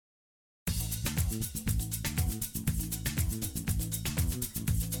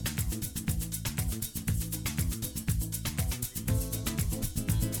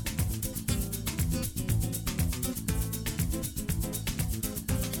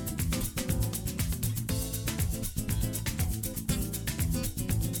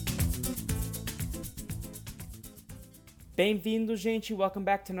Bem-vindo, gente. Welcome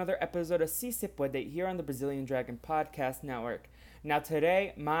back to another episode of Puede here on the Brazilian Dragon Podcast Network. Now,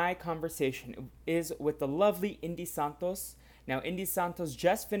 today, my conversation is with the lovely Indy Santos. Now, Indy Santos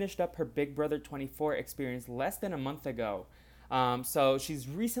just finished up her Big Brother 24 experience less than a month ago. So she's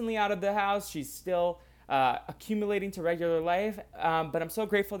recently out of the house. She's still accumulating to regular life, but I'm so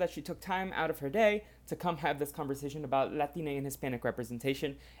grateful that she took time out of her day to come have this conversation about Latina and Hispanic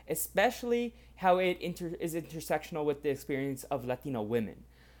representation, especially how it is intersectional with the experience of Latino women.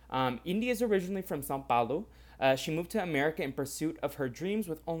 Indy is originally from Sao Paulo. She moved to America in pursuit of her dreams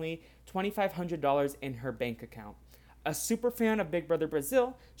with only $2,500 in her bank account. A super fan of Big Brother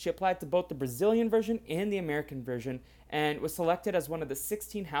Brazil, she applied to both the Brazilian version and the American version and was selected as one of the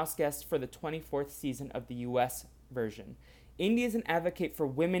 16 house guests for the 24th season of the US version. Indy is an advocate for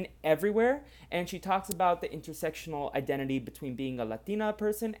women everywhere, and she talks about the intersectional identity between being a Latina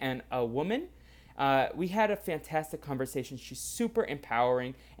person and a woman. We had a fantastic conversation. She's super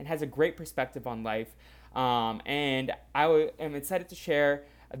empowering and has a great perspective on life. And am excited to share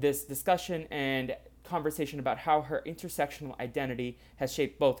this discussion and conversation about how her intersectional identity has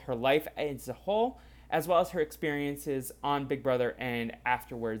shaped both her life as a whole, as well as her experiences on Big Brother and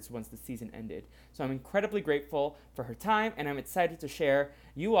afterwards once the season ended. So I'm incredibly grateful for her time, and I'm excited to share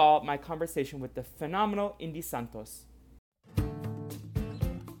you all my conversation with the phenomenal Indy Santos.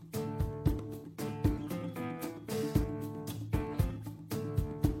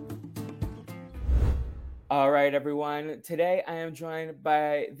 All right, everyone. Today I am joined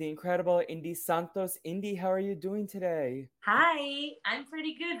by the incredible Indy Santos. Indy, how are you doing today? Hi, I'm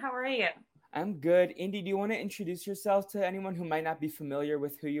pretty good. How are you? I'm good. Indy, do you want to introduce yourself to anyone who might not be familiar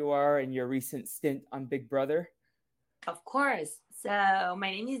with who you are and your recent stint on Big Brother? Of course. So,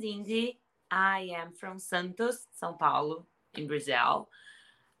 my name is Indy. I am from Santos, São Paulo, in Brazil.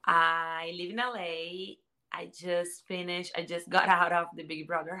 I live in LA. I just got out of the Big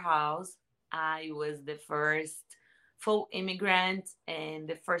Brother house. I was the first full immigrant and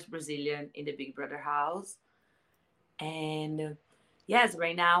the first Brazilian in the Big Brother house. And yes,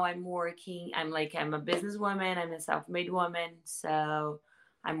 right now I'm working. I'm a businesswoman. I'm a self-made woman. So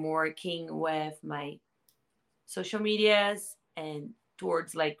I'm working with my social medias and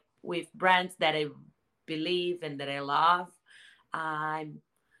towards with brands that I believe and that I love. I'm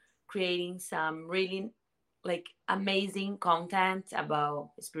creating some really amazing content about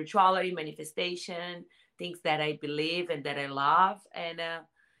spirituality, manifestation, things that I believe and that I love. And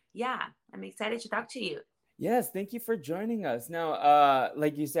yeah, I'm excited to talk to you. Yes, thank you for joining us. Now,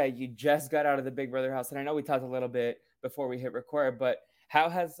 like you said, you just got out of the Big Brother house, and I know we talked a little bit before we hit record, but how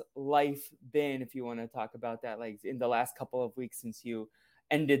has life been, if you want to talk about that, like in the last couple of weeks since you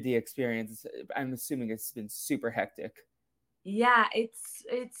ended the experience? I'm assuming it's been super hectic. Yeah, it's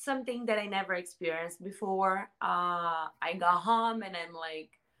something that I never experienced before. I got home and I'm like,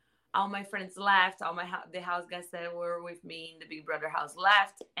 all my friends left, the house guests that were with me in the Big Brother house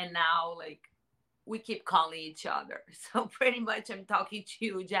left, and now we keep calling each other. So pretty much I'm talking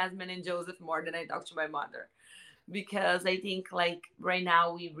to Jasmine and Joseph more than I talk to my mother, because I think right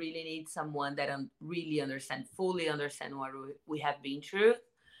now we really need someone that really fully understand what we have been through,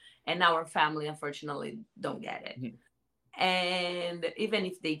 and our family unfortunately don't get it. Mhm. And even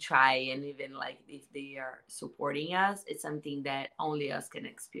if they try, and even if they are supporting us, it's something that only us can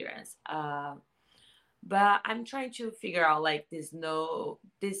experience. But I'm trying to figure out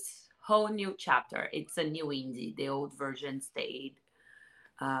this whole new chapter. It's a new Indy. The old version stayed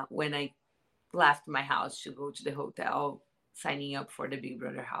when I left my house to go to the hotel, signing up for the Big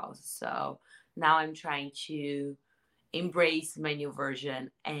Brother house. So now I'm trying to embrace my new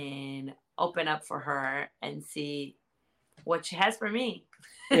version and open up for her and see what she has for me.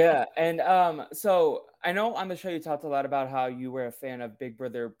 Yeah, and so I know on the show you talked a lot about how you were a fan of Big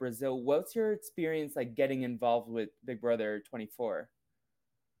Brother Brazil. What's your experience like getting involved with Big Brother 24?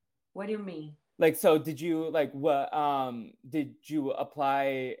 What do you mean? Like, so did you did you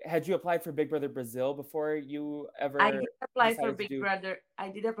apply? Had you applied for Big Brother Brazil before you I ever did apply for decided to Big do? Brother. I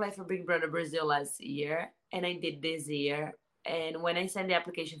did apply for Big Brother Brazil last year, and I did this year. And when I sent the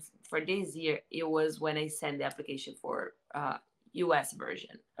application for this year, it was when I sent the application for US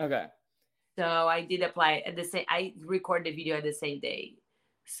version. Okay. So I did apply at the same. I record the video at the same day.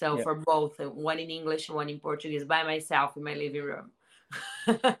 So Yeah. for both, one in English and one in Portuguese, by myself in my living room.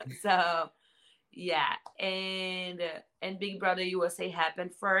 So Yeah, and Big Brother USA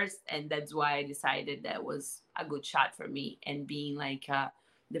happened first, and that's why I decided that was a good shot for me. And being like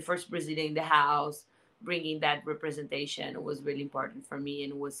the first Brazilian in the house, bringing that representation was really important for me,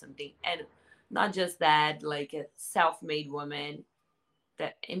 and was something. And not just that, like a self-made woman,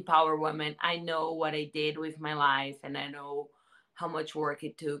 that empower women. I know what I did with my life, and I know how much work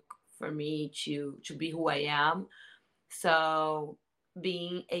it took for me to be who I am. So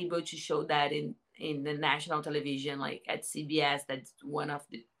being able to show that in the national television, like at CBS, that's one of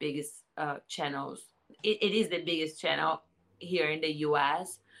the biggest channels. It is the biggest channel here in the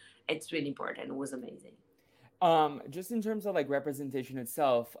US. It's really important. It was amazing. Just in terms of like representation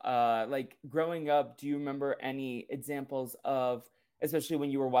itself, like growing up, do you remember any examples of, especially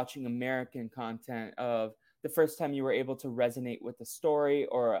when you were watching American content, of the first time you were able to resonate with a story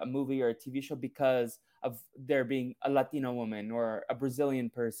or a movie or a TV show because of there being a Latino woman or a Brazilian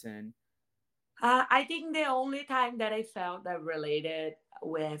person? I think the only time that I felt that related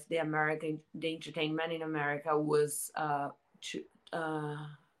with the entertainment in America was tr- uh,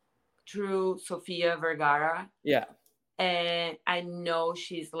 through Sofia Vergara. Yeah. And I know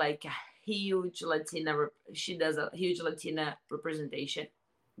she's like a huge She does a huge Latina representation.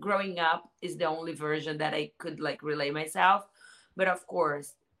 Growing up is the only version that I could like relay myself, but of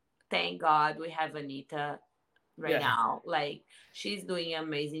course, thank God we have Anita right Yeah. now. Like she's doing an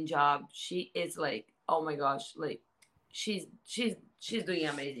amazing job. She is like, oh my gosh, like she's doing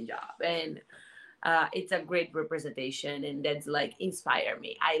an amazing job, and it's a great representation, and that's like inspire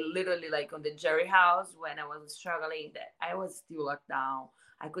me. I literally like on the jury house when I was struggling, that I was still locked down.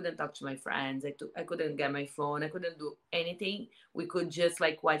 I couldn't talk to my friends. I couldn't get my phone. I couldn't do anything. We could just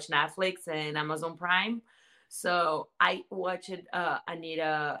like watch Netflix and Amazon Prime. So I watched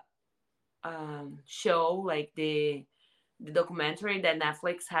Anita show, like the documentary that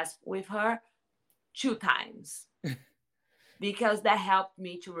Netflix has with her, 2 times, because that helped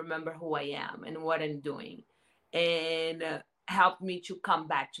me to remember who I am and what I'm doing, and helped me to come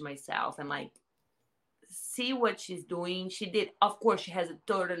back to myself and like see what she's doing. She did, of course, she has a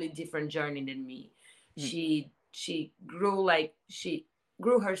totally different journey than me. Mhm. She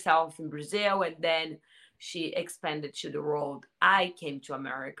grew herself in Brazil, and then she expanded to the world. I came to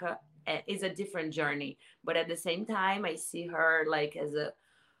America. It's a different journey, but at the same time, I see her like as a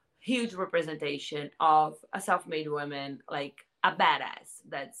huge representation of a self-made woman, like a badass.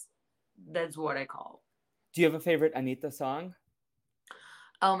 That's what I call. Do you have a favorite Anita song?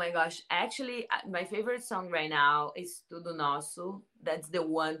 Oh my gosh, actually my favorite song right now is Tudo Nosso. That's the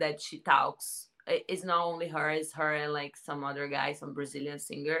one that she talks. It's not only her, it's her and like some other guy, some Brazilian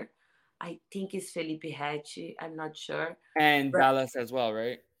singer. I think it's Felipe Rett, I'm not sure. And But Dallas as well,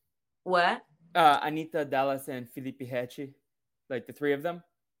 right? what? Anita, Dallas, and Felipe Hechi, like the three of them.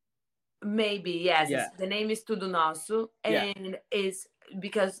 Maybe yes. Yeah. The name is Tudo Nosso, Yeah. and is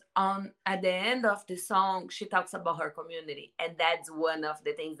because on at the end of the song she talks about her community, and that's one of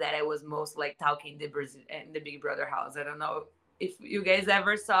the things that I was most like talking the Brazil in the Big Brother house. I don't know if you guys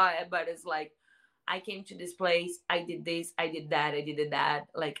ever saw it, but it's like I came to this place, I did this, I did that, I did that.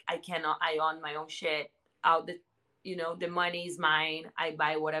 Like I own my own shit. Out the the money is mine. I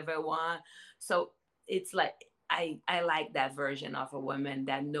buy whatever I want. So it's like I like that version of a woman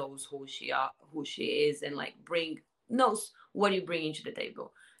that knows who she is, and like bring knows what you bring into the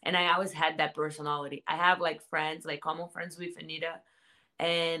table. And I always had that personality. I have like friends, like common friends with Anita,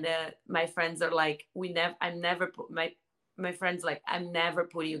 and my friends are like, I'm never put my friends like, I'm never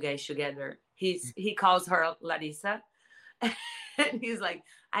putting you guys together. He calls her Larissa, and he's like,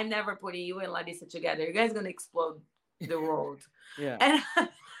 I'm never putting you and Larissa together. You guys gonna explode the world. Yeah. And I'm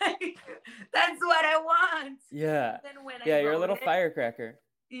like, that's what I want. Yeah. Even when I Yeah, you're a little voted, firecracker.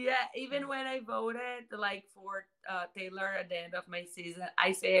 yeah, even when I voted like for Taylor at the end of my season,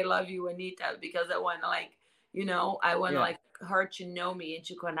 I say I love you, Anita, because I want to like, I want to Yeah. like her to know me and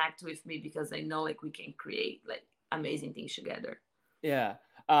to connect with me, because I know like we can create like amazing things together. Yeah.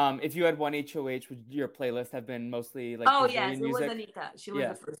 If you had one HOH, would your playlist have been mostly like Oh yes, Brazilian it was music? Anita. She was the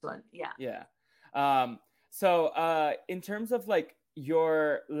Yeah. first one. Yeah. Yeah. In terms of like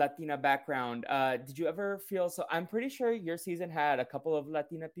your Latina background, did you ever feel so? I'm pretty sure your season had a couple of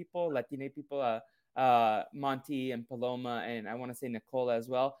Latina people, Monty and Paloma, and I want to say Nicola as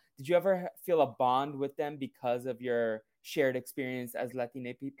well. Did you ever feel a bond with them because of your shared experience as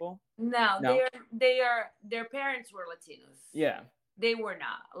Latina people? No, No. their parents were Latinos. Yeah. They were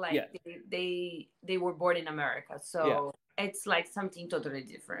not Yeah. like they were born in America, Yeah. so it's like something totally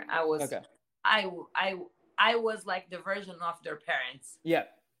different. Okay. I I was like the version of their parents, Yeah.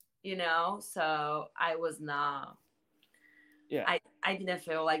 so I was not. Yeah. I didn't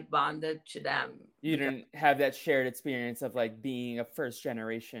feel like bonded to them You because didn't have that shared experience of like being a first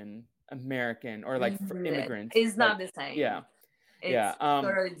generation American or like immigrant. it's Like, not the yeah, same. yeah, It's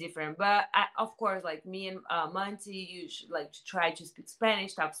totally different. But of course, like me and Monty, you should like to try to speak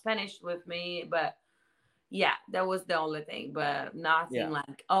Spanish, talk Spanish with me. But yeah, that was the only thing. But nothing yeah,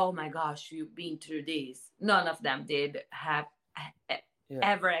 like, oh my gosh, you've been through this. None of them did have e- yeah,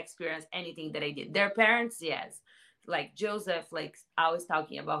 ever experienced anything that I did. Their parents, yes. Like Joseph, like I was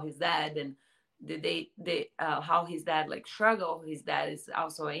talking about his dad and how his dad like struggled. His dad is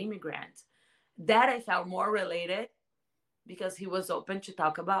also an immigrant. That I felt more related because he was open to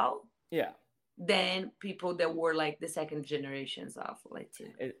talk about yeah. than people that were like the second generations of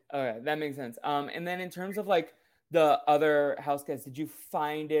Latino. Okay, that makes sense. And then in terms of like the other house guests, did you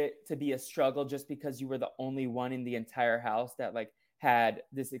find it to be a struggle just because you were the only one in the entire house that like had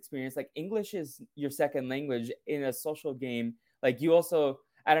this experience? Like English is your second language in a social game. Like you also,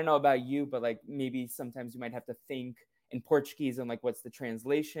 I don't know about you, but like maybe sometimes you might have to think in Portuguese and like what's the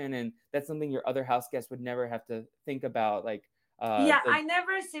translation, and that's something your other house guests would never have to think about. Like Yeah, the I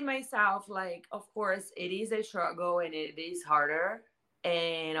never see myself like, of course, it is a struggle and it is harder.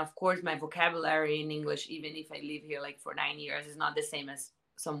 And of course, my vocabulary in English, even if I live here like for 9 years, is not the same as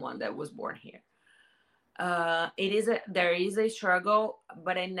someone that was born here. There is a struggle,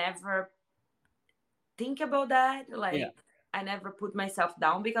 but I never think about that. yeah, Like, I never put myself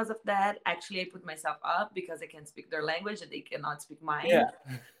down because of that. Actually, I put myself up because I can speak their language and they cannot speak mine. yeah,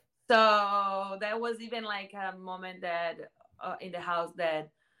 So that was even like a moment that in the house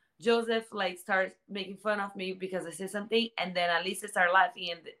that Joseph like starts making fun of me because I said something, and then Alisa started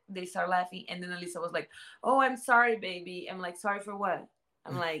laughing, and they start laughing, and then Alisa was like, "Oh, I'm sorry, baby." I'm like, "Sorry for what?"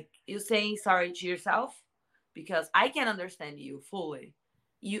 I'm like, "You saying sorry to yourself because I can understand you fully.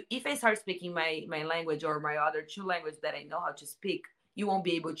 You, if I start speaking my language or my other two languages that I know how to speak, you won't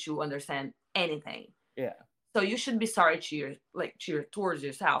be able to understand anything." yeah, So you should be sorry to towards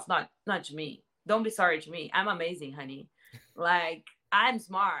yourself, not to me. Don't be sorry to me. I'm amazing, honey. Like I'm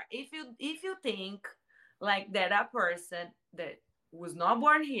smart. If you think like that person that was not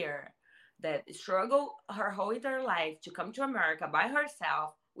born here, that struggled her whole entire life to come to America by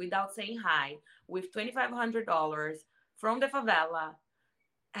herself without saying hi, with $2,500 from the favela,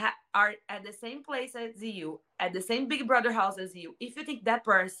 are at the same place as you, at the same Big Brother house as you. If you think that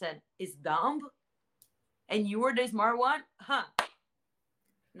person is dumb, and you were the smart one, huh?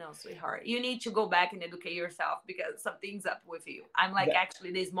 No, sweetheart. You need to go back and educate yourself because something's up with you. I'm like that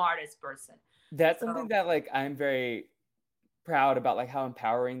actually the smartest person. that's something So that like I'm very proud about, like how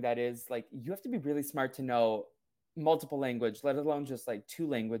empowering that is. Like you have to be really smart to know multiple language, let alone just like two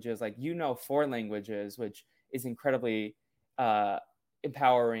languages. Like you know four languages, which is incredibly uh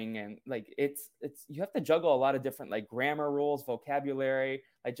empowering. And like it's you have to juggle a lot of different like grammar rules, vocabulary,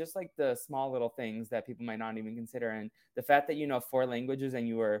 like just like the small little things that people might not even consider. And the fact that you know four languages and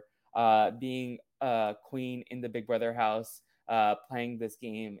you were being a queen in the Big Brother house, playing this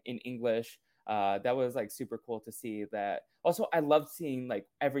game in English, that was like super cool to see. That also I loved seeing like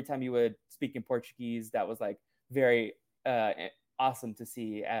every time you would speak in Portuguese, that was like very awesome to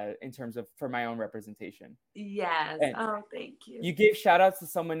see in terms of for my own representation. yes. And Oh, thank you. you gave shout outs to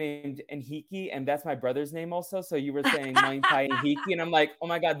someone named Enhiki, and that's my brother's name also. So you were saying Muay Thai Enhiki, and I'm like, oh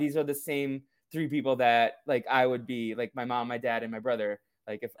my god, these are the same three people that like I would be, like my mom, my dad, and my brother.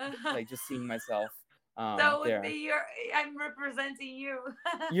 Like if like just seeing myself That would there. be your. I'm representing you.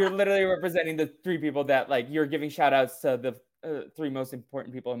 You're literally representing the three people that like you're giving shout outs to the three most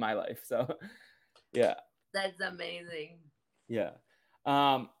important people in my life. So yeah, That's amazing. yeah.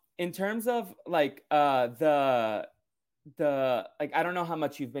 In terms of like the like I don't know how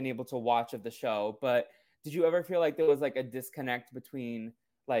much you've been able to watch of the show, but did you ever feel like there was like a disconnect between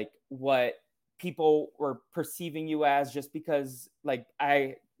like what people were perceiving you as, just because like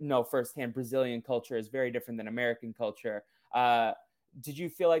I know firsthand Brazilian culture is very different than American culture. Did you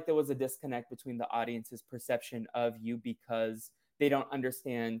feel like there was a disconnect between the audience's perception of you because they don't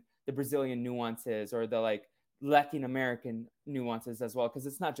understand the Brazilian nuances or the like Latin American nuances as well? Because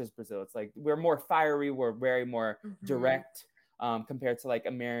it's not just Brazil. It's like we're more fiery, we're very more Mhm. direct, compared to like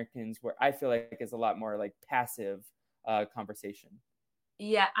Americans, where I feel like is a lot more like passive conversation.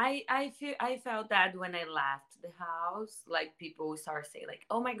 Yeah, I felt that when I left the house, like people start saying like,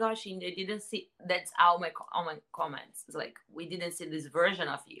 "Oh my gosh, India, didn't see." That's all my comments. It's like we didn't see this version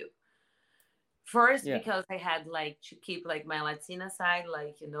of you. First, Yeah, because I had like to keep like my Latina side,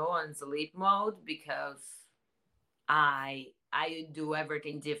 like on sleep mode because I would do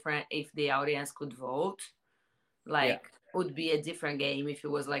everything different if the audience could vote. yeah, Like would be a different game if it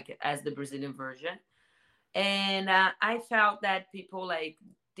was like as the Brazilian version. And I felt that people like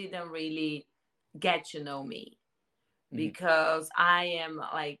didn't really get to know me Hmm. because I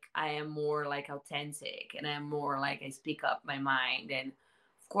am more like authentic, and I'm more like I speak up my mind. And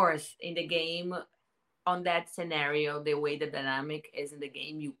of course in the game, on that scenario, the way the dynamic is in the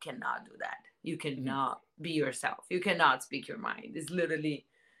game, you cannot do that. You Hmm. cannot be yourself. You cannot speak your mind. It's literally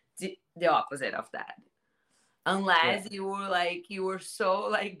the opposite of that. Yeah. Unless you were like you were so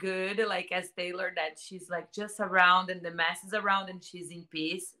like good, like as Taylor, that she's like just around and the mess is around and she's in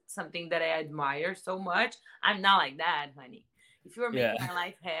peace, something that I admire so much. I'm not like that, honey. If you're Yeah. making my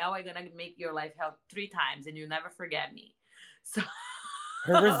life hell, I'm gonna make your life hell 3 times and you never forget me. So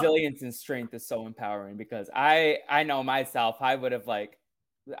Her resilience and strength is so empowering because I know myself, I would have like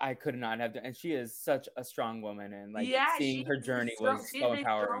I could not have done, and she is such a strong woman, and like yeah, seeing she's her the journey strong, was she's so the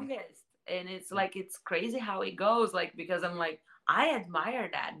empowering. strongest. And it's Yeah. like it's crazy how it goes, like because I'm like, I admire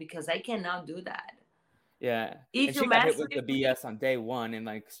that because I cannot do that. Yeah. If And you she got hit mess with the with BS on day one and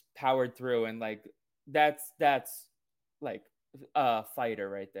like powered through, and like that's like a fighter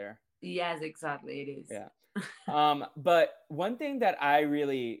right there. yes, exactly, it is. Yeah. But one thing that I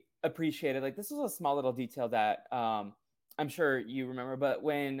really appreciated, like this was a small little detail that I'm sure you remember, but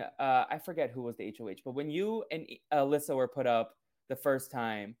when I forget who was the HOH, but when you and Alyssa were put up the first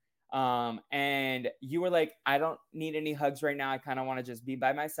time, and you were like, I don't need any hugs right now. I kind of want to just be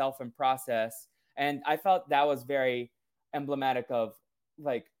by myself and process. And I felt that was very emblematic of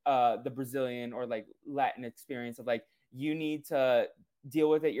like the Brazilian or like Latin experience of like you need to deal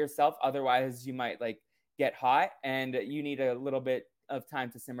with it yourself, otherwise you might like get hot and you need a little bit of time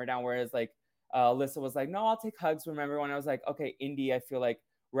to simmer down. Whereas like Alyssa was like, no, I'll take hugs from everyone. I was like, okay, Indy, I feel like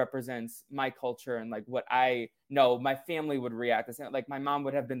represents my culture and like what I know my family would react the same. Like my mom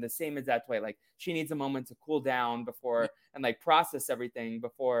would have been the same exact way. Like she needs a moment to cool down before and like process everything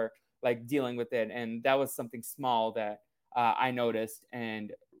before like dealing with it. And that was something small that I noticed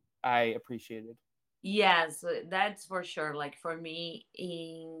and I appreciated. Yes, that's for sure. Like for me,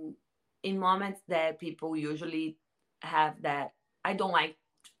 in moments that people usually have that, I don't like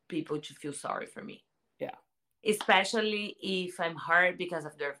people to feel sorry for me, Yeah. especially if I'm hurt because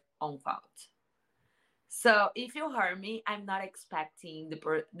of their own fault. So if you hurt me, I'm not expecting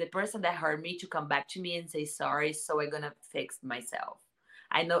the person that hurt me to come back to me and say sorry. So I'm gonna fix myself.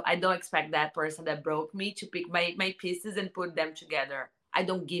 I know I don't expect that person that broke me to pick my pieces and put them together. I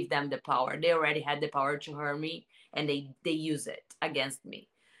don't give them the power. They already had the power to hurt me, and they use it against me.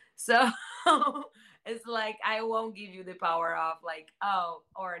 So it's like I won't give you the power of like, oh,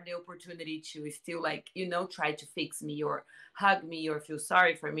 or the opportunity to still like, try to fix me or hug me or feel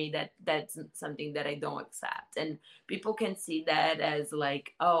sorry for me. That's something that I don't accept. And people can see that as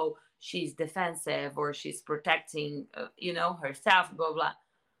like, oh, she's defensive or she's protecting herself, blah blah.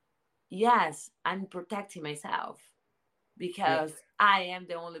 Yes, I'm protecting myself Yeah. because I am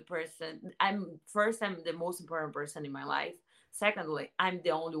the only person. I'm the most important person in my life. Secondly, I'm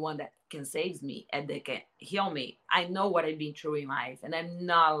the only one that can save me and that can heal me. I know what I've been through in life, and I'm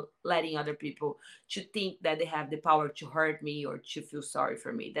not letting other people to think that they have the power to hurt me or to feel sorry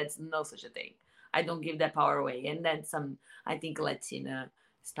for me. That's no such a thing. I don't give that power away, and that's some, I think, Latina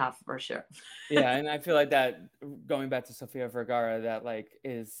stuff for sure. Yeah, and I feel like that going back to Sofia Vergara, that like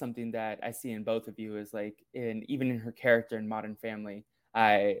is something that I see in both of you is like in even in her character in Modern Family,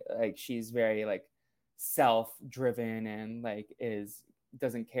 I like she's very like self-driven and like is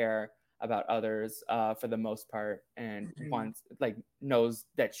doesn't care about others for the most part and wants like knows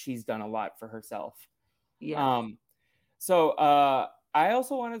that she's done a lot for herself. Yes. Um so I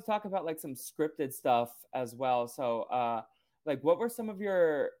also wanted to talk about like some scripted stuff as well. So like what were some of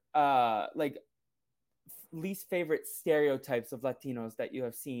your like least favorite stereotypes of Latinos that you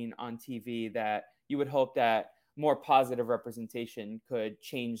have seen on TV that you would hope that more positive representation could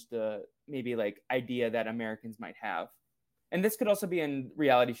change the maybe like idea that Americans might have? And this could also be in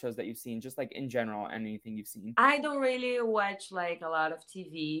reality shows that you've seen, just like in general, anything you've seen. I don't really watch like a lot of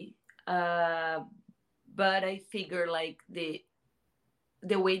TV, uh, but I figure like the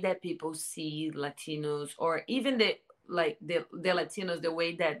way that people see Latinos, or even the Latinos, the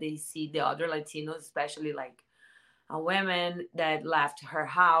way that they see the other Latinos, especially like a woman that left her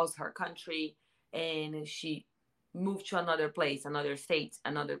house, her country, and she moved to another place, another state,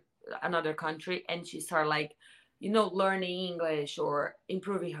 another country, and she started like, learning English or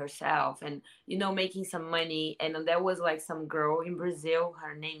improving herself, and making some money. And there was like some girl in Brazil.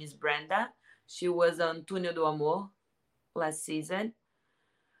 Her name is Brenda. She was on Túnel do Amor last season.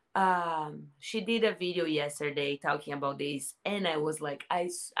 She did a video yesterday talking about this, and I was like, I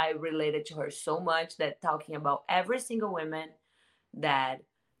related to her so much, that talking about every single woman that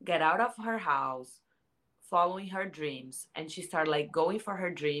get out of her house, following her dreams and she started like going for her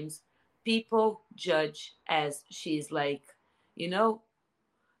dreams, people judge as she's like, you know,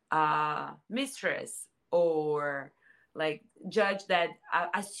 mistress, or like judge that,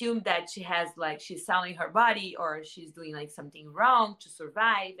 assume that she has like she's selling her body or she's doing like something wrong to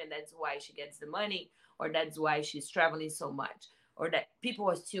survive, and that's why she gets the money, or that's why she's traveling so much, or that people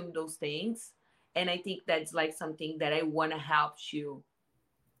assume those things. And I think that's like something that I want to help you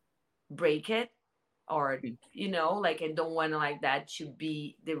break it, or like I don't want to like that to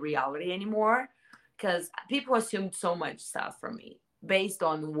be the reality anymore, because people assumed so much stuff from me based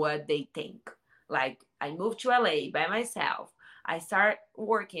on what they think. Like, I moved to LA by myself, I start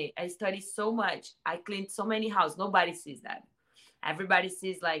working, I study so much, I cleaned so many houses, nobody sees that. Everybody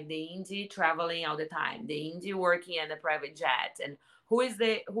sees like the Indy traveling all the time, the Indy working at a private jet, and who is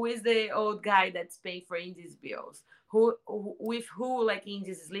the old guy that's paying for Indy's bills, with who like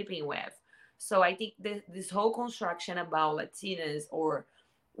Indy's sleeping with. So I think this whole construction about Latinas or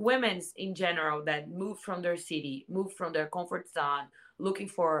women's in general that move from their city, move from their comfort zone, looking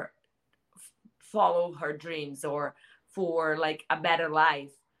for follow her dreams or for like a better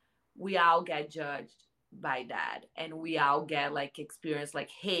life, we all get judged by that, and we all get like experience like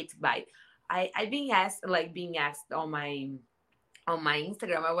hate by. I being asked on my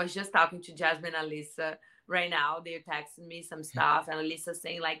Instagram. I was just talking to Jasmine and Alyssa right now. They're texting me some stuff, and Alyssa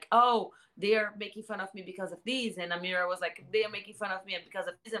saying like, "Oh, they're making fun of me because of this," and Amira was like, "They're making fun of me because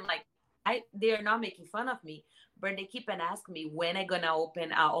of this." I'm like, they are not making fun of me, but they keep and ask me when I gonna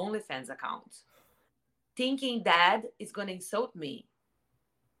open our OnlyFans account, thinking that it's gonna insult me.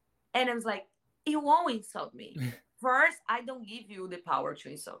 And I was like, "It won't insult me. First, I don't give you the power to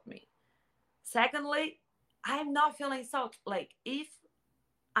insult me. Secondly, I'm not feeling insulted. Like, if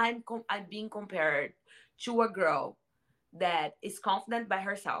I'm being compared to a girl that is confident by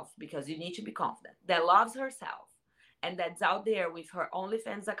herself, because you need to be confident, that loves herself, and that's out there with her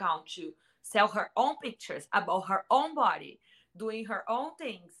OnlyFans account to sell her own pictures about her own body, doing her own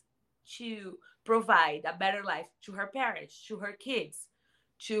things to provide a better life to her parents, to her kids,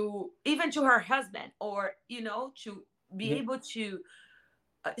 to even to her husband, or to be Yeah. able to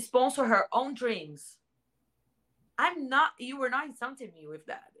sponsor her own dreams. You were not insulting me with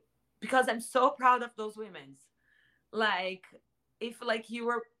that, because I'm so proud of those women. Like, if like you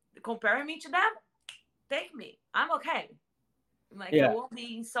were comparing me to them, take me. I'm okay. Like, I Yeah. won't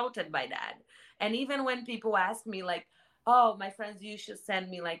be insulted by that. And even when people ask me like, oh, my friends used to send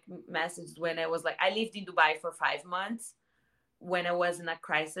me like messages when I was like, I lived in Dubai for 5 months. When I was in a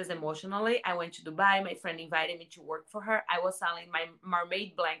crisis emotionally, I went to Dubai. My friend invited me to work for her. I was selling my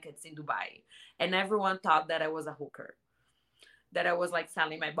mermaid blankets in Dubai, and everyone thought that I was a hooker, that I was like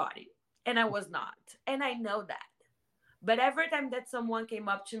selling my body, and I was not. And I know that. But every time that someone came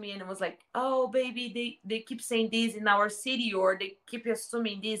up to me and was like, "Oh, baby, they keep saying this in our city, or they keep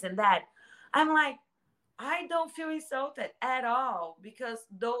assuming this and that," I'm like, I don't feel insulted at all, because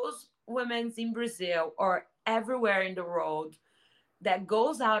those women in Brazil or everywhere in the world that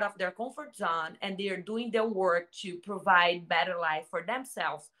goes out of their comfort zone, and they are doing their work to provide better life for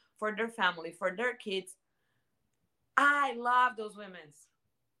themselves, for their family, for their kids. I love those women.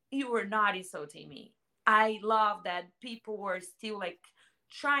 You were not insulting me. I love that people were still like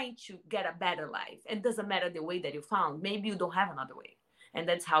trying to get a better life. And doesn't matter the way that you found. Maybe you don't have another way. And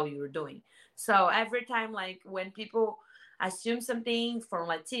that's how you were doing. So every time, like when people assume something from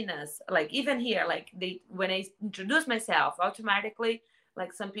Latinas, like even here, like when I introduce myself, automatically,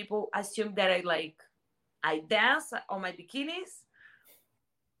 like some people assume that I dance on my bikinis,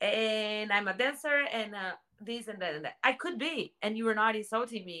 and I'm a dancer, and this and that and that. I could be, and you were not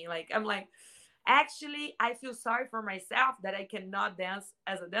insulting me. Like, I'm like, actually, I feel sorry for myself that I cannot dance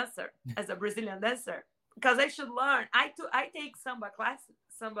as a dancer, as a Brazilian dancer, because I should learn. I take samba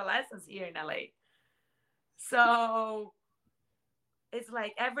lessons here in LA. So it's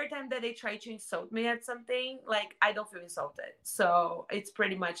like every time that they try to insult me at something, like I don't feel insulted. So it's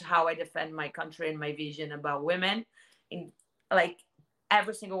pretty much how I defend my country and my vision about women, in like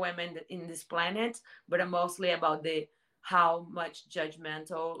every single woman in this planet, but I'm mostly about the how much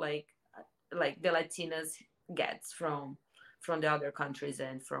judgmental like the Latinas gets from the other countries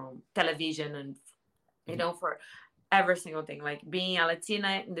and from television, and for every single thing. Like being a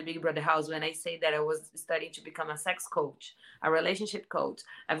Latina in the Big Brother house, when I say that I was studying to become a sex coach, a relationship coach,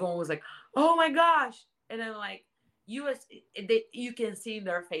 everyone was like, "Oh my gosh!" And I'm like, you can see in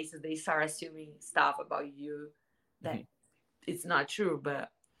their faces they start assuming stuff about you that it's not true.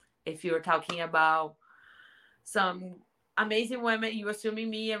 But if you're talking about some amazing women, you assuming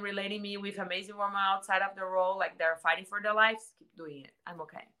me and relating me with amazing women outside of the role, like they're fighting for their lives, keep doing it. I'm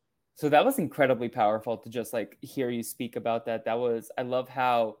okay. So that was incredibly powerful to just like hear you speak about that. That was, I love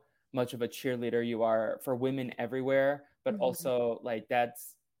how much of a cheerleader you are for women everywhere, but Mhm. also like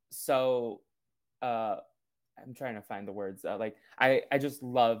that's so uh I'm trying to find the words. Like I just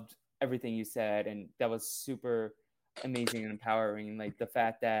loved everything you said, and that was super amazing and empowering. Like the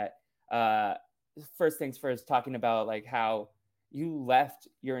fact that uh, first things first, talking about like how you left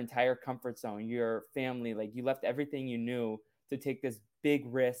your entire comfort zone, your family, like you left everything you knew to take this big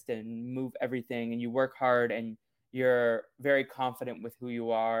risk and move everything, and you work hard, and you're very confident with who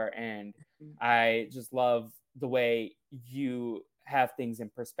you are, and I just love the way you have things in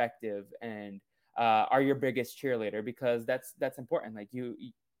perspective and are your biggest cheerleader, because that's important. Like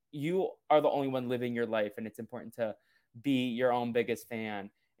you are the only one living your life, and it's important to be your own biggest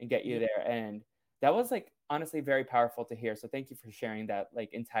fan and get you Yeah. there. And that was like honestly very powerful to hear. So thank you for sharing that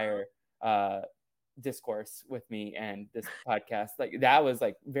like entire uh, discourse with me and this podcast. Like that was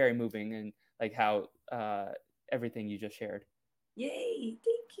like very moving, and like how everything you just shared. Yay!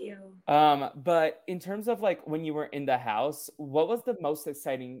 Thank you. But in terms of like when you were in the house, what was the most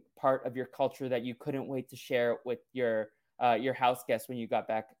exciting part of your culture that you couldn't wait to share with your house guests when you got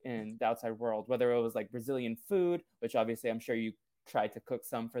back in the outside world? Whether it was like Brazilian food, which obviously I'm sure you tried to cook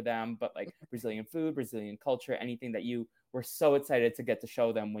some for them, but like Brazilian food, Brazilian culture, anything that you were so excited to get to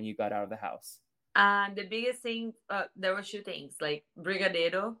show them when you got out of the house. And the biggest thing, there were two things, like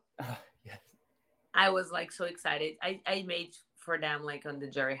brigadeiro. Yes, I was like so excited. I made for them like on the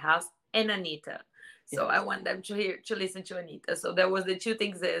Jerry house and Anita. So I yes. want them to listen to Anita. So there was the two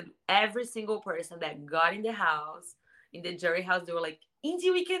things that every single person that got in the house, in the Jerry house, they were like, Indy,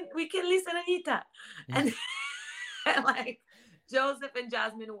 we can listen Anita. And, and like Joseph and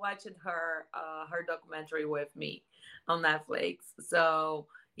Jasmine watched her documentary with me on Netflix. So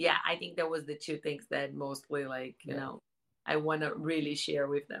yeah, I think that was the two things that mostly like, Yeah. I wanna really share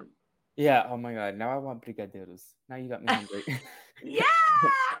with them. Yeah. Oh my God. Now I want brigadeiros. Now you got me hungry. Yeah.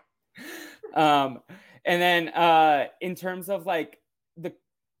 um and then in terms of like the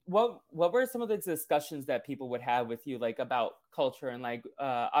what were some of the discussions that people would have with you like about culture and like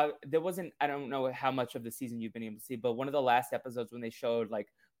there wasn't, I don't know how much of the season you've been able to see, but one of the last episodes when they showed like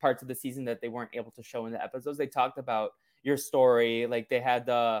parts of the season that they weren't able to show in the episodes, they talked about your story. Like they had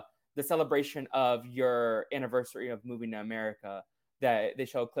the celebration of your anniversary of moving to America, that they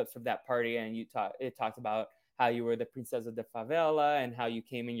showed clips of that party, and it talked about how you were the princesa de favela and how you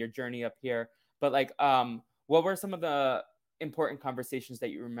came in your journey up here. But like, what were some of the important conversations that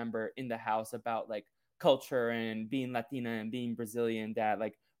you remember in the house about like culture and being Latina and being Brazilian that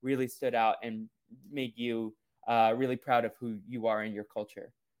like really stood out and made you really proud of who you are in your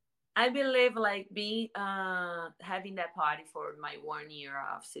culture? I believe like being having that party for my 1 year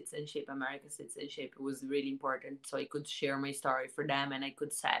of citizenship, American citizenship, was really important. So I could share my story for them, and I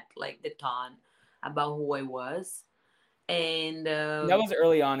could set like the tone about who I was. And And that was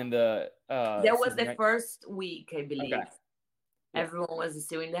early on in the that was season, the right? first week, I Okay. believe. Yeah. Everyone was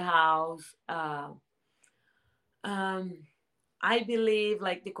still in the house. Um, I believe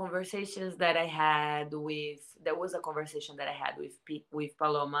like the conversations that I had with, there was a conversation that I had with with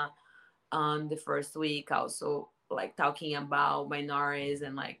Paloma on the first week, also like talking about minorities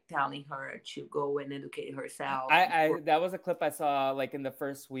and like telling her to go and educate herself. I that was a clip I saw like in the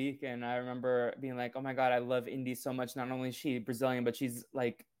first week, and I remember being like, "Oh my God, I love Indy so much. Not only is she Brazilian, but she's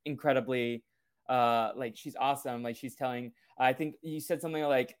like incredibly, like she's awesome. Like she's telling. I think you said something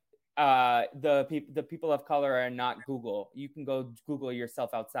like, the people of color are not Google. You can go Google yourself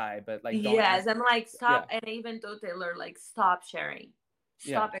outside, but like don't ask." Yes, I'm like Yeah, stop, and I even told Taylor like stop sharing,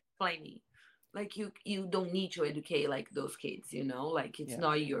 yeah, stop explaining. Like you don't need to educate like those kids, like it's yeah.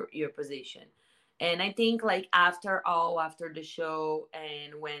 not your position. And I think like after the show,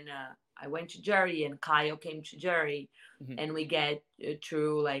 and when I went to Jerry and Kyle came to Jerry, Mhm. and we get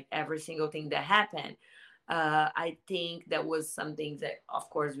through like every single thing that happened. I think that was something that, of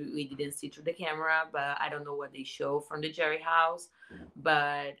course, we didn't see through the camera, but I don't know what they show from the Jerry house.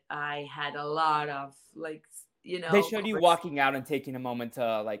 But I had a lot of like, They showed you conversation. walking out and taking a moment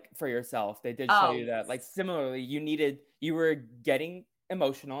to like for yourself. They did show Oh you that. Like yes, similarly, you were getting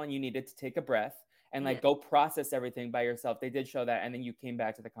emotional and you needed to take a breath and like yeah, go process everything by yourself. They did show that, and then you came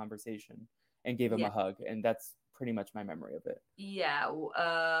back to the conversation and gave him yeah, a hug, and that's pretty much my memory of it. yeah.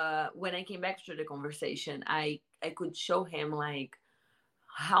 When I came back to the conversation, I could show him like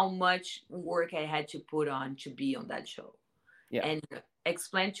how much work I had to put on to be on that show, Yeah, and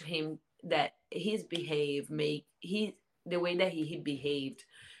explain to him that his behave make he the way that he behaved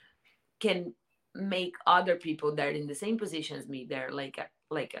can make other people that are in the same position as me, they're like a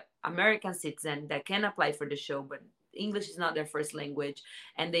American citizen that can apply for the show, but English is not their first language,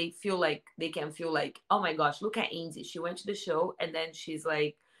 and they feel like they can feel like, oh my gosh, look at Indy. She went to the show and then she's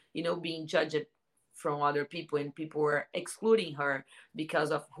like, being judged from other people, and people were excluding her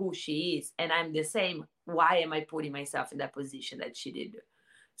because of who she is. And I'm the same. Why am I putting myself in that position that she did?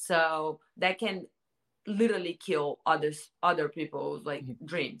 So that can literally kill other people's like Mhm.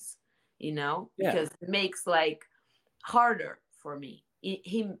 dreams, Yeah. because it makes like harder for me.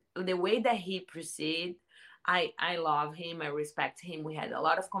 The way that he proceed, I love him, I respect him. We had a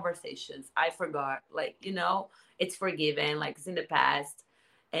lot of conversations. I forgot, like, it's forgiven, like it's in the past,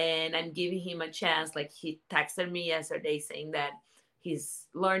 and I'm giving him a chance. Like, he texted me yesterday saying that he's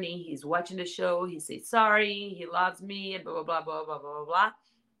learning, he's watching the show, he said sorry, he loves me, and blah blah blah blah blah blah blah.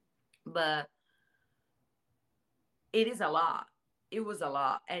 But it is a lot. It was a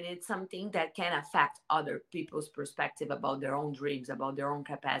lot, and it's something that can affect other people's perspective about their own dreams, about their own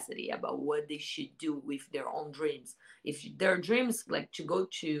capacity, about what they should do with their own dreams. If their dreams like to go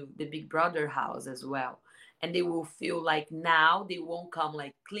to the Big Brother house as well, and they will feel like now they won't come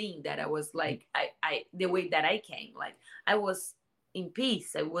like clean, that I was Mhm. like, I the way that I came, like I was in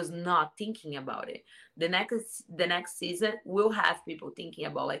peace, I was not thinking about it. The next season will have people thinking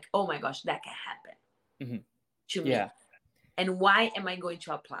about, like, oh my gosh, that can happen Mhm. to me, Yeah. and why am I going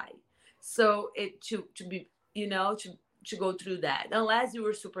to apply? So it to be, to go through that. Unless you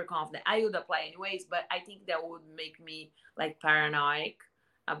were super confident, I would apply anyways. But I think that would make me like paranoid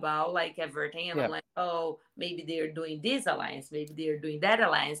about like everything, and I'm Yeah. like, oh, maybe they're doing this alliance, maybe they're doing that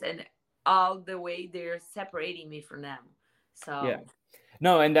alliance, and all the way they're separating me from them. Yeah. So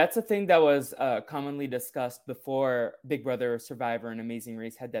No, and that's a thing that was commonly discussed before Big Brother, Survivor, and Amazing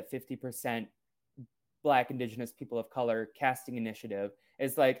Race had that 50% Black, Indigenous, people of color casting initiative.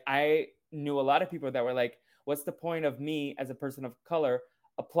 It's like I knew a lot of people that were like, what's the point of me as a person of color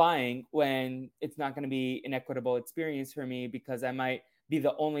applying when it's not going to be an equitable experience for me because I might be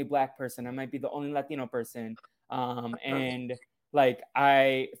the only Black person, I might be the only Latino person. And like,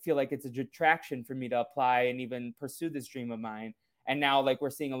 I feel like it's a detraction for me to apply and even pursue this dream of mine. And now, like, we're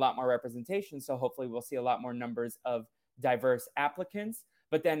seeing a lot more representation. So hopefully, we'll see a lot more numbers of diverse applicants.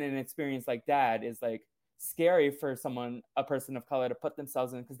 But then an experience like that is like scary for a person of color, to put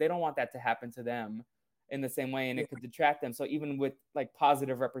themselves in because they don't want that to happen to them in the same way, and yeah, it could detract them. So even with like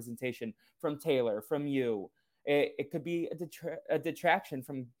positive representation from Taylor, from you, it could be a detraction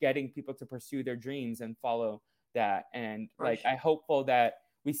from getting people to pursue their dreams and follow that. And for like, sure. I hopeful that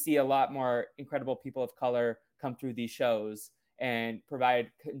we see a lot more incredible people of color come through these shows and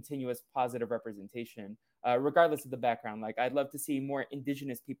provide continuous positive representation, regardless of the background. Like, I'd love to see more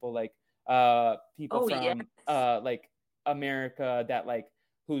Indigenous people, like people Oh yes, from like America that like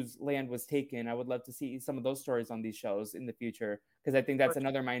whose land was taken. I would love to see some of those stories on these shows in the future because I think for that's sure.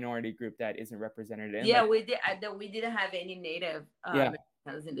 another minority group that isn't represented. And Yeah, like, we didn't have any Native yeah,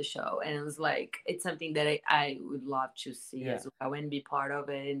 Americans in the show, and it was like it's something that I would love to see yeah, as well and be part of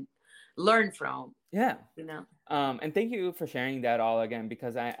it and learn from. yeah. You know. And thank you for sharing that all again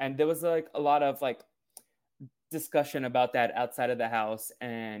because and there was like a lot of like discussion about that outside of the house,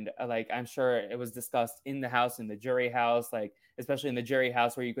 and like I'm sure it was discussed in the house, in the jury house, like especially in the jury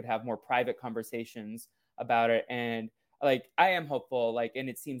house where you could have more private conversations about it. And like, I am hopeful, like, and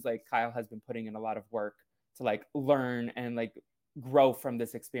it seems like Kyle has been putting in a lot of work to like learn and like grow from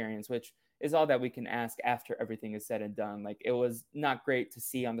this experience, which is all that we can ask after everything is said and done. Like, it was not great to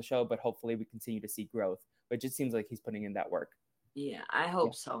see on the show, but hopefully we continue to see growth, which it seems like he's putting in that work. Yeah, I Yeah,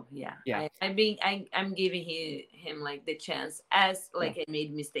 hope so. Yeah, yeah, I'm giving him like the chance, as yeah, like I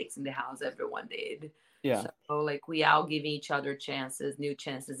made mistakes in the house. Everyone did. yeah. So like we all giving each other chances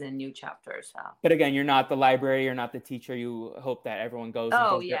and new chapters. So. But again, you're not the library, you're not the teacher. You hope that everyone goes and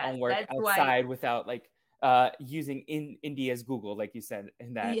Oh does their yes, own work that's why. outside without like using Indy as Google, like you said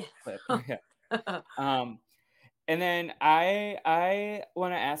in that Yeah. clip. Yeah. Um, and then I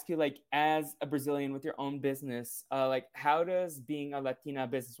want to ask you, like, as a Brazilian with your own business, like, how does being a Latina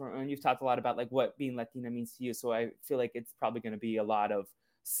businesswoman? And you've talked a lot about like what being Latina means to you, so I feel like it's probably going to be a lot of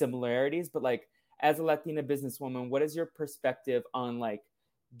similarities. But like, as a Latina businesswoman, what is your perspective on like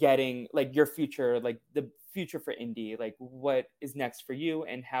getting like your future, like the future for Indy? Like, what is next for you,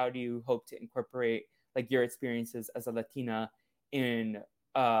 and how do you hope to incorporate like your experiences as a Latina in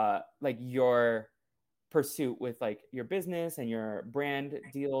like your pursuit with like your business and your brand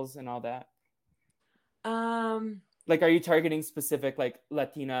deals and all that? um, Like, are you targeting specific like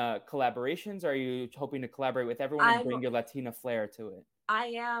Latina collaborations, or are you hoping to collaborate with everyone and I'm bring your Latina flair to it? I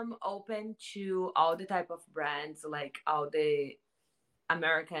am open to all the type of brands, like all the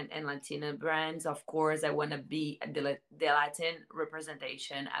American and Latina brands. Of course, I want to be the Latin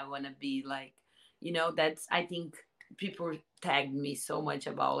representation. I want to be like, that's, I think people tagged me so much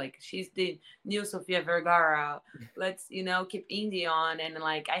about like she's the new Sofia Vergara. Let's keep Indy on, and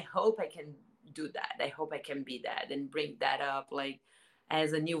like I hope I can do that. I hope I can be that and bring that up like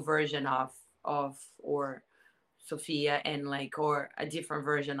as a new version of or Sophia and like or a different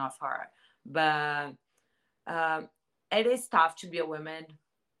version of her. But um, it is tough to be a woman,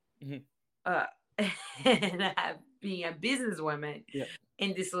 Mhm. uh, and being a businesswoman Yeah.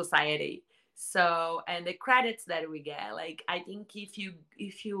 in this society. So and the credits that we get, like I think if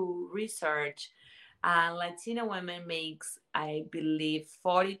you research, Latina women makes I believe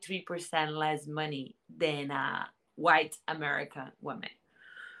 43% less money than a white American woman.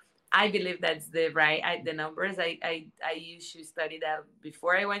 I believe that's the numbers. I used to study that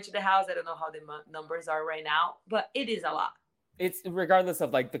before I went to the house. I don't know how the numbers are right now, but it is a lot. It's regardless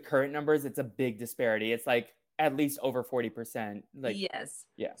of like the current numbers, it's a big disparity. It's like at least over 40%. Like, Yes.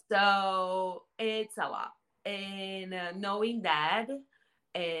 yeah. So it's a lot. And knowing that,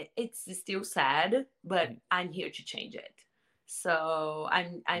 it's still sad, but Mhm. I'm here to change it. So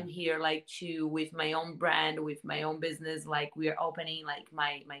I'm Yeah. here like to with my own brand, with my own business. Like we are opening like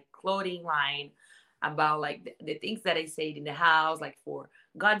my clothing line about like the things that I said in the house, like for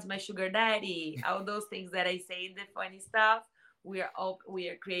God's my sugar daddy, all those things that I say, the funny stuff. We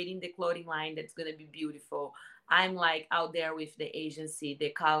are creating the clothing line that's gonna be beautiful. I'm like out there with the agency,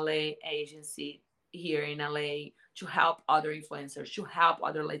 the Kale agency here in LA to help other influencers, to help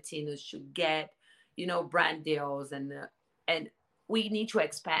other Latinos to get, brand deals and we need to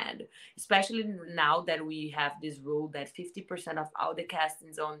expand, especially now that we have this rule that 50% of all the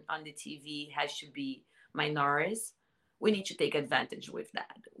castings on the TV has to be minorities. We need to take advantage with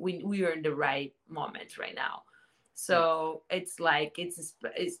that. We are in the right moment right now. Yeah. So it's like it's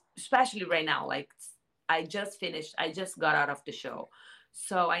especially right now, like I just got out of the show.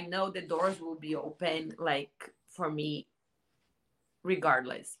 So I know the doors will be open like for me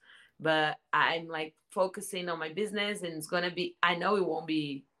regardless. But I'm like focusing on my business and it's going to be I know it won't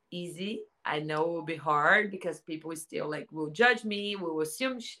be easy. I know it will be hard because people still like will judge me, will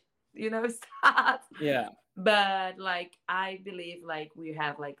assume stuff. Yeah. But like I believe like we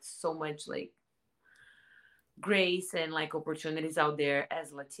have like so much like grace and like opportunities out there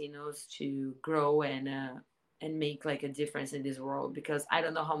as Latinos to grow and make like a difference in this world because I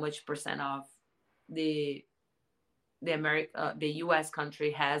don't know how much percent of the the U.S.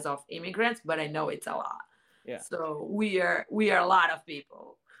 country has of immigrants, but I know it's a lot. Yeah. So we are a lot of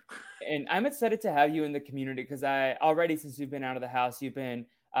people. And I'm excited to have you in the community because I already, since you've been out of the house, you've been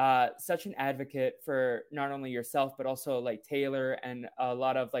such an advocate for not only yourself but also like Taylor and a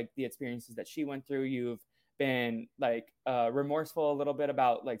lot of like the experiences that she went through. You've been like remorseful a little bit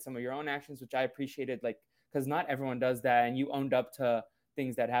about like some of your own actions, which I appreciated, like because not everyone does that, and you owned up to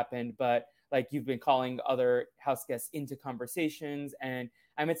things that happened. But like you've been calling other house guests into conversations, and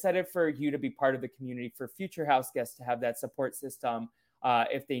I'm excited for you to be part of the community for future house guests to have that support system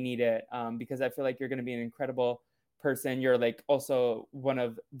if they need it, because I feel like you're going to be an incredible person. You're like also one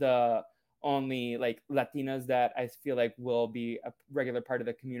of the only like Latinas that I feel like will be a regular part of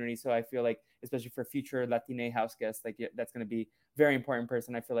the community. So I feel like, especially for future Latina house guests, like that's going to be a very important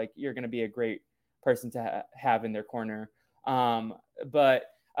person. I feel like you're going to be a great person to have in their corner. But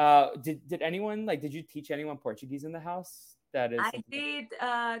did anyone like, did you teach anyone Portuguese in the house? That is I something did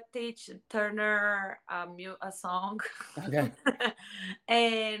teach Turner a song, that, okay.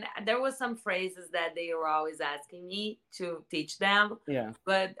 and there was some phrases that they were always asking me to teach them. Yeah.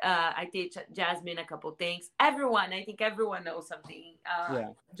 But I teach Jasmine a couple things. I think everyone knows something.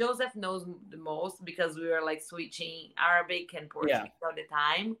 Yeah. Joseph knows the most because we were like switching Arabic and Yeah. Portuguese all the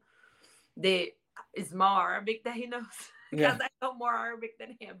time. The It's more Arabic that he knows because Yeah. I know more Arabic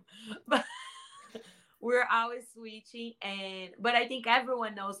than him. But we're always switching but I think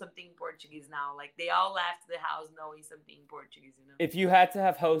everyone knows something in Portuguese now. Like they all left the house knowing something in Portuguese. If you had to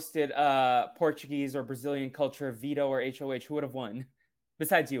have hosted Portuguese or Brazilian culture, veto or HOH, who would have won?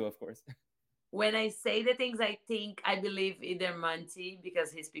 Besides you, of course. When I say the things I believe either Monty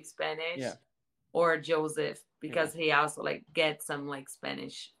because he speaks Spanish Yeah. or Joseph Yeah. because he also like gets some like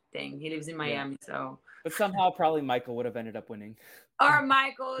Spanish thing. He lives in Yeah. Miami, so But somehow probably Michael would have ended up winning. or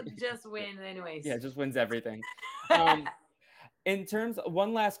Michael just win anyways. Yeah, just wins everything. In terms,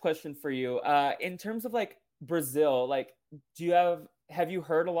 one last question for you. In terms of like Brazil, like, do you have you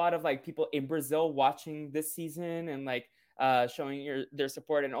heard a lot of like people in Brazil watching this season and like showing their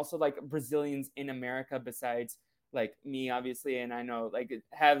support, and also like Brazilians in America besides like me, obviously, and I know like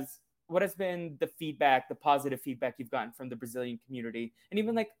what has been the feedback, the positive feedback you've gotten from the Brazilian community, and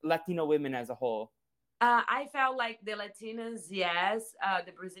even like Latino women as a whole? I felt like the Latinos, yes.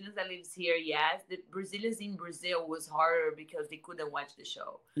 The Brazilians that lives here, yes. The Brazilians in Brazil was harder because they couldn't watch the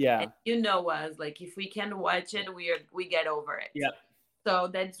show. And Yeah. you know us, like if we can watch it, we get over it. Yep. So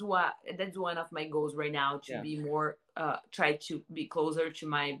that's one of my goals right now, to Yeah. be more try to be closer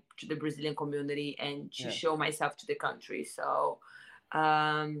to the Brazilian community and to Yeah. show myself to the country. So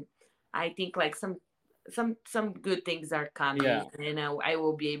um I think like some good things are Yeah. coming, and I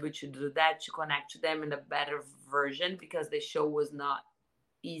will be able to do that, to connect to them in a better version, because the show was not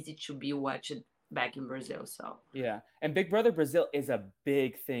easy to be watched back in Brazil. So Yeah. And Big Brother Brazil is a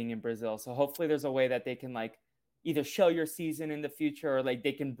big thing in Brazil. So hopefully there's a way that they can like either show your season in the future or like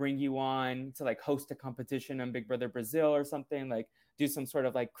they can bring you on to like host a competition on Big Brother Brazil or something, like do some sort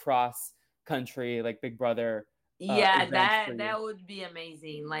of like cross country like Big Brother yeah, events for you. that would be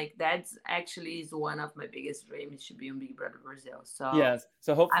amazing. Like that's actually is one of my biggest dreams, to be on Big Brother Brazil. So Yes.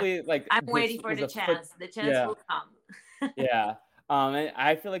 So I'm hopefully like I'm this waiting for was the a foot. chance. The chance Yeah. will come. Yeah. And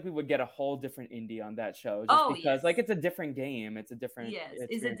I feel like we would get a whole different indie on that show just Oh because like yes. it's a different game. It's a different Yes, it's a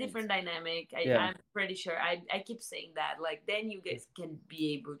experience. different dynamic. Yeah. I'm pretty sure. I keep saying that. Like, then you guys can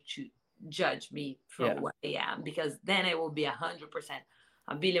be able to judge me from Yeah. what I am, because then I will be 100%,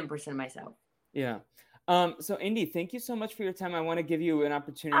 a billion percent myself. Yeah. So Indy, thank you so much for your time. I want to give you an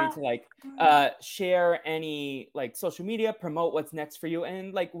opportunity Uh, to like share any like social media, promote what's next for you,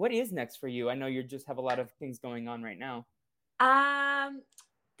 and like what is next for you. I know you just have a lot of things going on right now. um,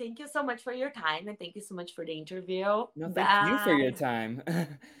 Thank you so much for your time, and thank you so much for the interview. No, thank you for your Bye. time.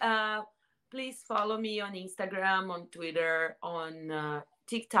 Uh, Please follow me on Instagram, on Twitter, on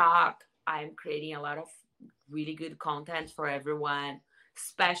TikTok. I'm creating a lot of really good content for everyone,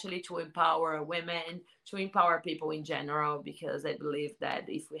 especially to empower women, to empower people in general, because I believe that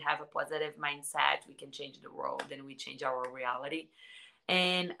if we have a positive mindset, we can change the world and we change our reality.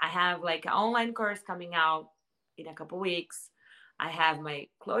 And I have like an online course coming out in a couple weeks. I have my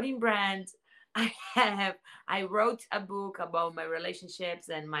clothing brand. I wrote a book about my relationships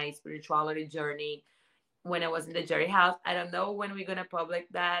and my spirituality journey when I was in the jury house. I don't know when we're gonna publish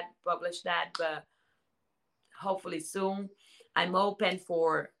that, but hopefully soon. I'm open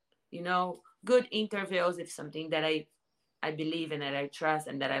for, good interviews, if something that I believe in, that I trust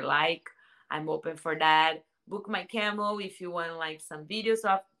and that I like. I'm open for that. Book my camo if you want like some videos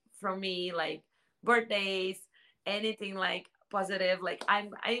of from me, like birthdays, anything like positive. Like I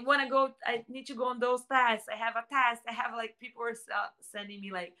want to go. I need to go on those tests. I have a test. I have like people are sending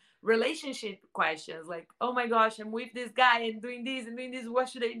me like relationship questions. Like, oh my gosh, I'm with this guy and doing this and doing this. What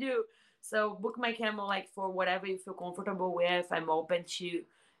should I do? So book my camo like for whatever you feel comfortable with. I'm open to,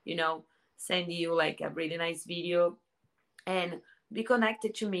 you know, send you like a really nice video, and be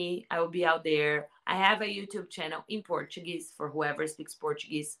connected to me. I will be out there. I have a YouTube channel in Portuguese for whoever speaks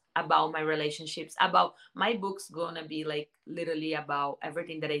Portuguese about my relationships, about my books, gonna be like literally about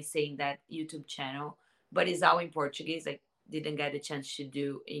everything that I say in that YouTube channel, but it's all in Portuguese. I didn't get a chance to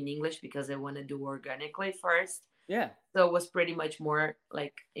do in English because I want to do organically first. Yeah. So it was pretty much more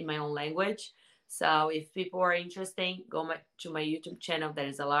like in my own language. So if people are interested, to my YouTube channel. There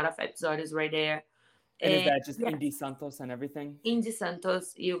is a lot of episodes right there. And is And that just yes, Indy Santos and everything? Indy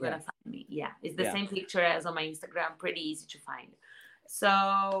Santos, you're Yeah. gonna find me. Yeah, it's the Yeah. same picture as on my Instagram. Pretty easy to find.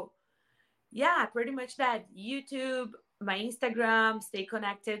 So yeah, pretty much that. YouTube, my Instagram, stay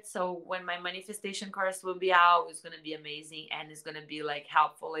connected. So when my manifestation course will be out, it's gonna be amazing, and it's gonna be like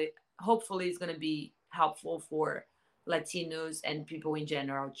helpfully. Hopefully, it's gonna be helpful for Latinos and people in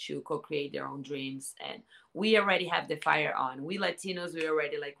general to co-create their own dreams. And we already have the fire on. We Latinos, we're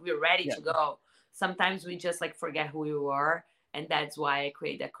ready Yeah. to go. Sometimes we just like forget who we are, and that's why I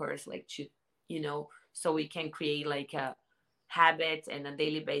create that course, like to, so we can create like a habit and a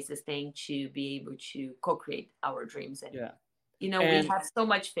daily basis thing to be able to co-create our dreams. And Yeah. we And have so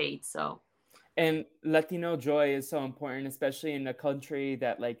much faith. So And Latino joy is so important, especially in a country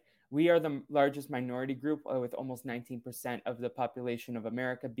that like we are the largest minority group with almost 19% of the population of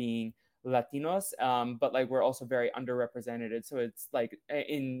America being Latinos. But like we're also very underrepresented. So it's like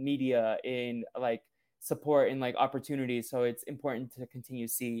in media, in like support, in like opportunities. So it's important to continue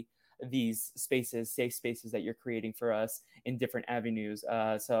to see these spaces, safe spaces that you're creating for us in different avenues.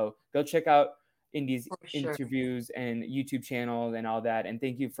 So go check out Indy's for sure. interviews and YouTube channel and all that. And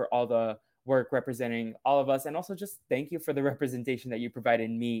thank you for all the work representing all of us, and also just thank you for the representation that you provided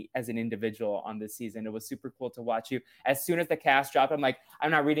me as an individual on this season. It was super cool to watch you. As soon as the cast dropped, I'm like, I'm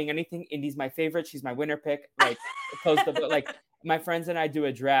not reading anything. Indy's my favorite. She's my winner pick. Like, close the book. Like, my friends and I do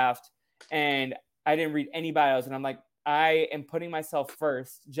a draft, and I didn't read any bios, and I'm like, I am putting myself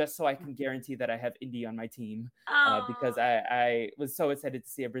first just so I can guarantee that I have Indy on my team, because Oh, I was so excited to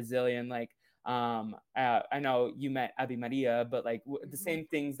see a Brazilian like I know you met Abby Maria, but like the same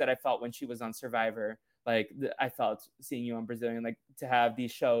things that I felt when she was on Survivor, like I felt seeing you on Brazilian, like to have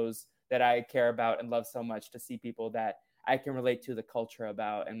these shows that I care about and love so much, to see people that I can relate to the culture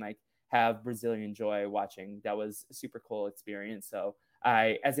about and like have Brazilian joy watching. That was a super cool experience. So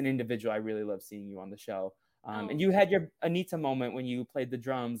as an individual, I really love seeing you on the show. And you had your Anita moment when you played the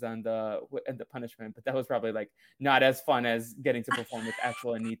drums on the punishment, but that was probably like not as fun as getting to perform with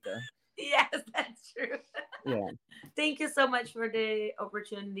actual Anita. Yes, that's true. Yeah, Thank you so much for the of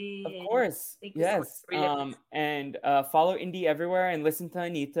opportunity, and course. thank you so much. Yes. Really appreciate And follow Indy everywhere and listen to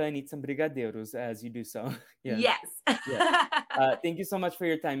Anita and eat some brigadeiros as you do so. it. Yes. Yes. Yes. Thank you so much for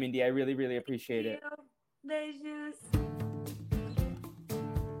your time, Indy. I really, really appreciate Thank it. you. Beijos.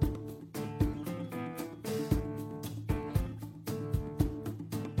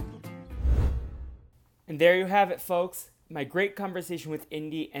 And there you have it, folks. My great conversation with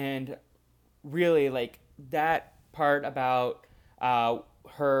Indy, and really like that part about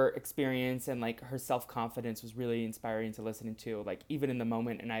her experience and like her self confidence was really inspiring to listen to. Like even in the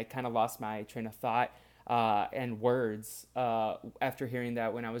moment, and I kind of lost my train of thought and words after hearing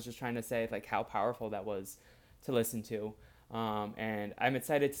that, when I was just trying to say like how powerful that was to listen to. And I'm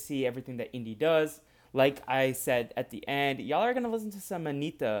excited to see everything that Indy does. Like I said at the end, y'all are gonna listen to some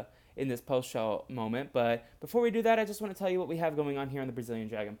Anita in this post-show moment. But before we do that, I just want to tell you what we have going on here on the Brazilian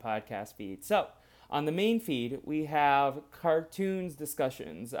Dragon podcast feed. So on the main feed, we have cartoons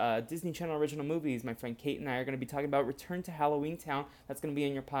discussions, Disney Channel original movies. My friend Kate and I are going to be talking about Return to Halloween Town. That's going to be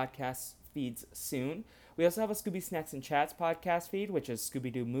in your podcast feeds soon. We also have a Scooby Snacks and Chats podcast feed, which is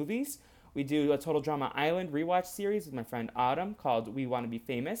Scooby-Doo Movies. We do a Total Drama Island rewatch series with my friend Autumn called We Want to Be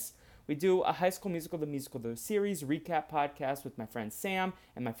Famous. We do a High School Musical, the series recap podcast with my friend Sam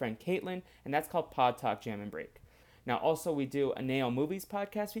and my friend Caitlin, and that's called Pod Talk Jam and Break. Now, also, we do a Neo Movies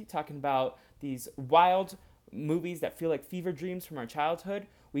podcast feed talking about these wild movies that feel like fever dreams from our childhood.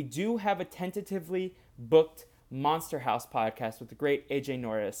 We do have a tentatively booked Monster House podcast with the great AJ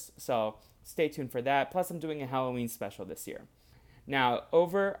Norris, so stay tuned for that. Plus, I'm doing a Halloween special this year. Now,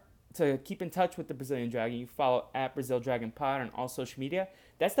 over to keep in touch with the Brazilian Dragon, you follow at Brazil Dragon Pod on all social media.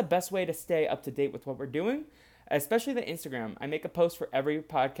 That's the best way to stay up to date with what we're doing, especially the Instagram. I make a post for every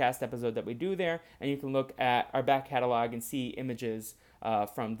podcast episode that we do there, and you can look at our back catalog and see images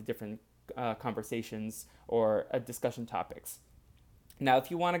from the different conversations or discussion topics. Now, if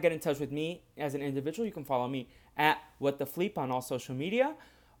you want to get in touch with me as an individual, you can follow me at WhatTheFleep on all social media,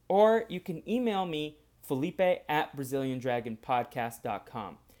 or you can email me,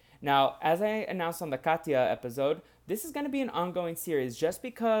 Felipe@BrazilianDragonPodcast.com. Now, as I announced on the Katia episode, this is going to be an ongoing series. Just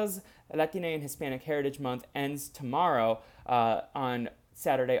because Latina and Hispanic Heritage Month ends tomorrow on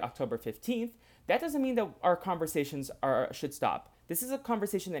Saturday, October 15th, that doesn't mean that our conversations should stop. This is a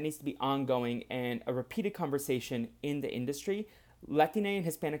conversation that needs to be ongoing and a repeated conversation in the industry. Latina and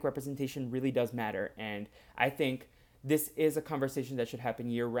Hispanic representation really does matter, and I think this is a conversation that should happen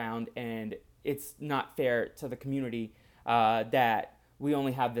year-round, and it's not fair to the community that we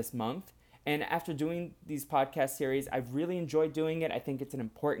only have this month. And after doing these podcast series, I've really enjoyed doing it. I think it's an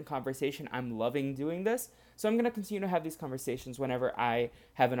important conversation. I'm loving doing this. So I'm going to continue to have these conversations whenever I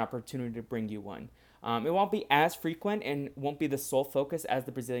have an opportunity to bring you one. It won't be as frequent and won't be the sole focus as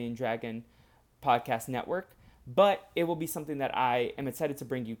the Brazilian Dragon podcast network, but it will be something that I am excited to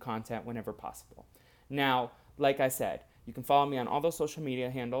bring you content whenever possible. Now, like I said, you can follow me on all those social media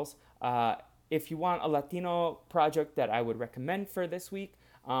handles. If you want a Latino project that I would recommend for this week,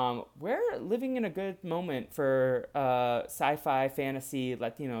 we're living in a good moment for sci-fi, fantasy,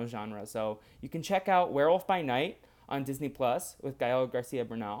 Latino genre. So you can check out Werewolf by Night on Disney Plus with Gael Garcia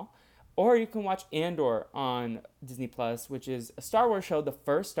Bernal, or you can watch Andor on Disney Plus, which is a Star Wars show, the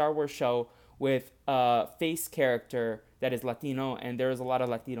first Star Wars show with a face character that is Latino, and there is a lot of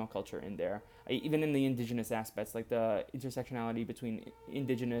Latino culture in there, even in the indigenous aspects, like the intersectionality between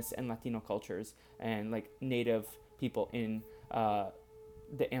indigenous and Latino cultures, and like native people in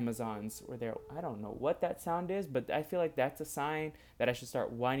the Amazons were there. I don't know what that sound is, but I feel like that's a sign that I should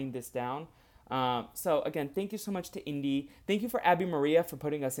start winding this down. So again, thank you so much to Indy. Thank you for Abby Maria for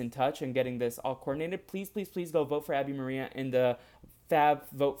putting us in touch and getting this all coordinated. Please, please, please go vote for Abby Maria in the Fab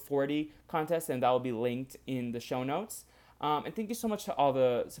Vote 40 contest, and that will be linked in the show notes. And thank you so much to all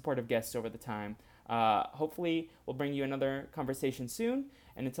the supportive guests over the time. Hopefully, we'll bring you another conversation soon.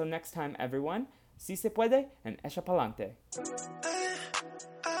 And until next time, everyone, si se puede and echa pa'lante.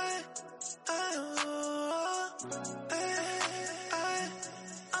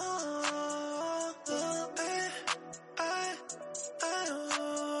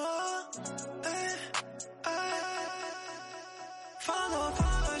 Follow,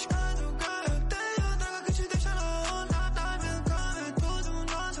 follow,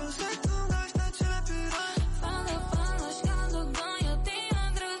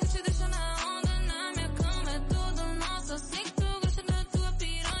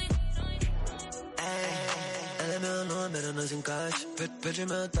 menos encaixa. Pede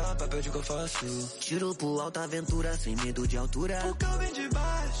meu tapa, pede o que eu faço. Tiro pro alta aventura, sem medo de altura. Porque eu vim de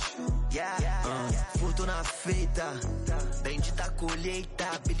baixo. Fortuna feita, bendita colheita.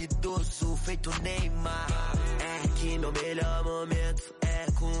 Habilidoso, feito Neymar. É que meu melhor momento é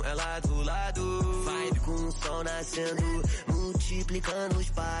com ela do lado. Vibe com o sol nascendo, multiplicando os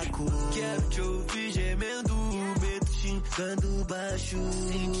pacos. Quero te ouvir gemendo, medo xingando baixo.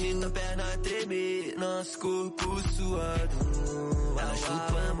 Senti tua perna tremer, nosso corpo suado. Ela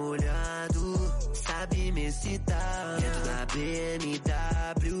chupa molhado, sabe me excitar. Dentro da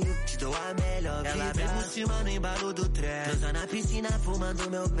BMW, te dou a melhor vida. Ela vem por cima no embalo do trap. Transa na piscina fumando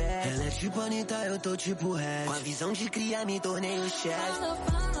meu pé. Ela é tipo Anitta, eu tô tipo Red. Com a visão de cria me tornei o chefe.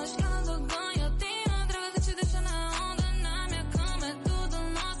 Fala, escala do ganho. Eu tenho droga que te deixa na onda. Na minha cama é tudo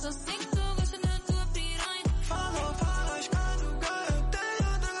nosso. Eu sei que tu gosta da tua piranha. Fala, escala do ganho. Eu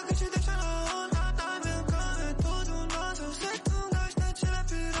tenho droga que te deixa na onda. Na minha cama é tudo nosso. Eu sei que tu gosta de tirar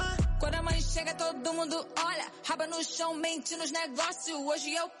piranha. Quando a mãe chega, todo mundo olha. Raba no chão, mente nos negócios.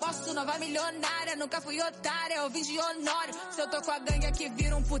 Hoje eu posso, nova milionária. Nunca fui otária, eu vim de Honório. Se eu tô com a gangue aqui,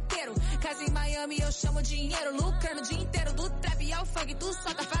 vira um puteiro. Casa em Miami, eu chamo dinheiro. Lucrando o dia inteiro, do trap ao funk. Tu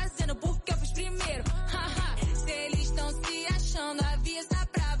só tá fazendo porque eu fiz primeiro. Se eles estão se achando, avisa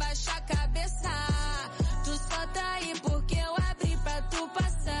pra baixar a cabeça. Tu só tá aí porque eu abri pra tu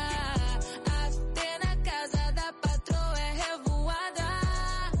passar. Até na casa da patroa é revoada.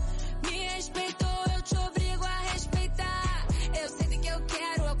 Me respeitou, eu te obrigo a respeitar. Eu sei o que eu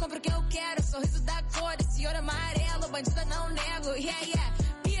quero, eu compro o que eu quero. Sorriso da cor, esse ouro amarelo, bandida não nego. Yeah,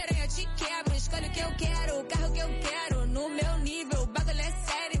 piranha te quebro, escolhe o que eu quero, o carro que eu quero. No meu nível, o bagulho é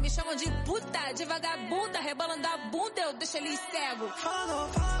sério. Me chamam de puta, de vagabunda, rebolando a bunda, eu deixo eles cego. Fala,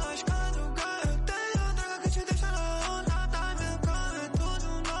 escala